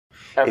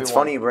It's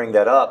funny you bring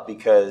that up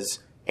because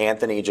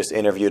Anthony just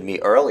interviewed me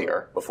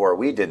earlier before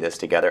we did this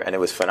together, and it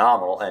was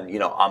phenomenal. And,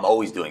 I'm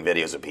always doing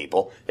videos of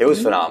people. It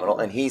was phenomenal.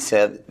 And he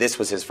said this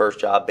was his first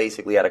job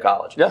basically out of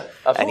college. Yeah,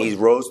 absolutely. And he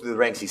rose through the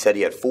ranks. He said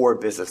he had 4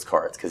 business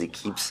cards because he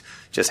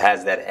just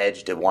has that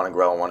edge to want to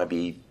grow and want to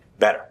be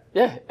better.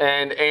 Yeah,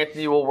 and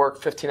Anthony will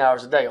work 15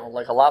 hours a day,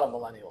 like a lot of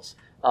millennials.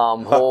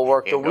 He'll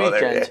work the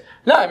weekend.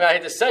 No, I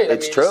hate to say it.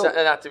 It's true.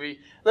 Not to be.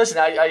 Listen,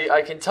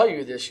 I can tell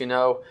you this.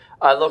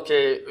 I look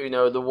at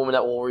the woman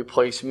that will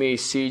replace me,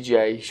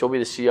 CJ. She'll be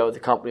the CEO of the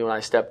company when I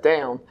step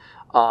down,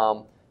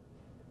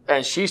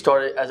 and she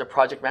started as a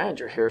project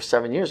manager here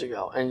 7 years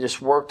ago, and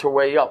just worked her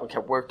way up and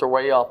kept worked her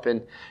way up.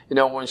 And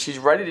when she's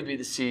ready to be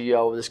the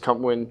CEO of this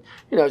company,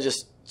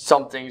 just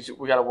some things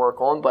we got to work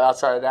on, but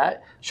outside of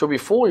that, she'll be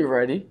fully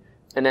ready,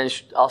 and then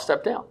I'll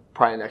step down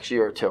probably next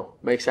year or two.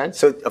 Make sense?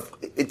 So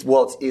it's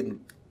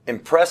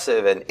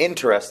impressive and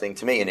interesting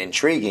to me and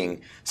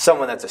intriguing,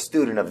 someone that's a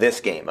student of this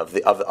game,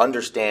 of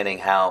understanding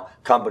how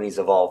companies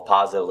evolve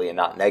positively and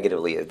not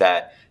negatively,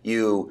 that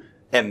you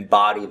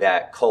embody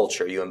that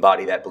culture, you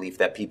embody that belief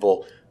that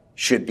people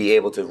should be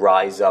able to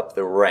rise up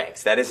the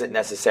ranks. That isn't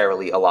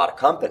necessarily a lot of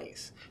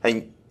companies.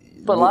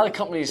 But a lot of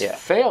companies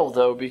fail,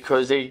 though,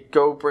 because they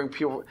go bring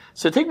people.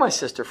 So take my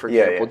sister, for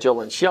example,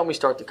 Jillian. She helped me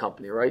start the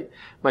company, right?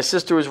 My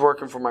sister was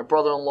working for my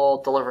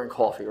brother-in-law delivering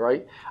coffee,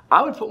 right?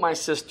 I would put my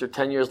sister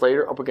 10 years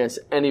later up against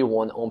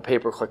anyone on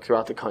pay-per-click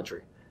throughout the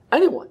country.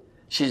 Anyone.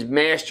 She's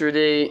mastered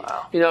it.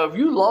 Wow. If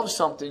you love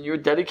something, you're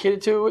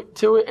dedicated to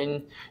it.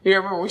 And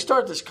remember, when we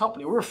started this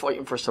company, we were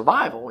fighting for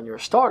survival. When you're a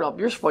startup,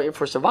 you're fighting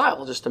for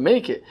survival just to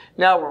make it.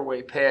 Now we're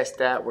way past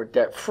that. We're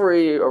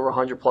debt-free, over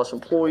 100-plus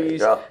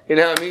employees. You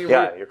know what I mean?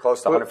 Yeah, you're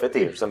close to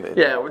 150 or something.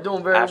 Yeah, we're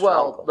doing very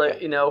well.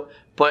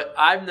 But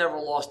I've never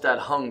lost that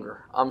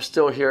hunger. I'm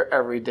still here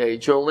every day.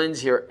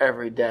 Jolene's here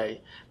every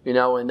day.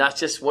 And that's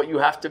just what you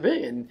have to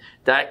be. And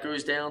that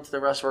goes down to the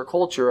rest of our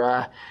culture.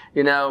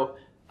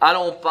 I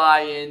don't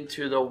buy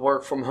into the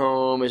work from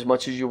home as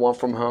much as you want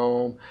from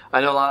home.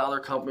 I know a lot of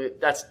other companies,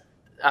 that's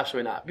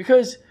absolutely not.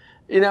 Because,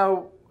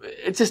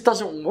 it just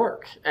doesn't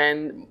work.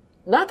 And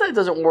not that it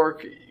doesn't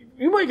work.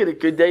 You might get a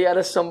good day out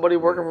of somebody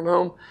working from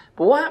home,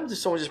 but what happens if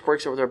someone just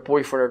breaks up with their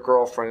boyfriend or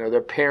girlfriend, or their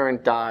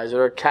parent dies, or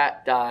their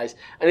cat dies,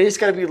 and they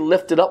just got to be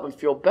lifted up and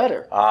feel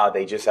better?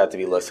 They just have to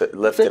be lifted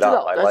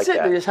up. I That's like it.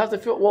 that. They just have to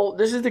feel, well,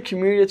 this is the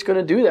community that's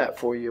going to do that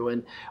for you.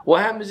 And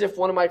what happens if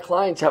one of my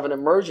clients have an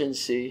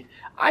emergency?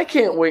 I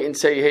can't wait and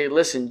say, hey,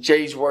 listen,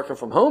 Jay's working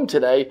from home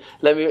today.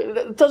 They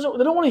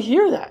don't want to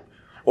hear that.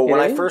 Well,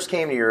 when I first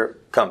came to your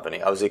company,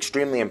 I was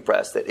extremely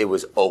impressed that it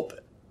was open.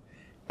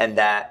 And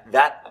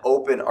that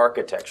open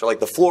architecture, like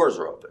the floors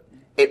are open,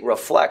 it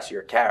reflects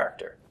your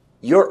character.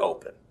 You're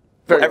open.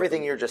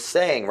 Everything you're just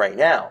saying right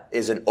now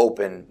is an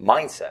open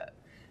mindset.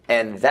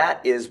 And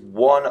that is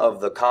one of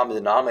the common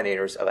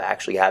denominators of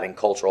actually having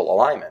cultural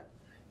alignment,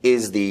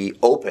 is the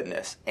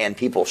openness and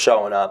people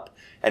showing up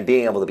and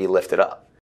being able to be lifted up.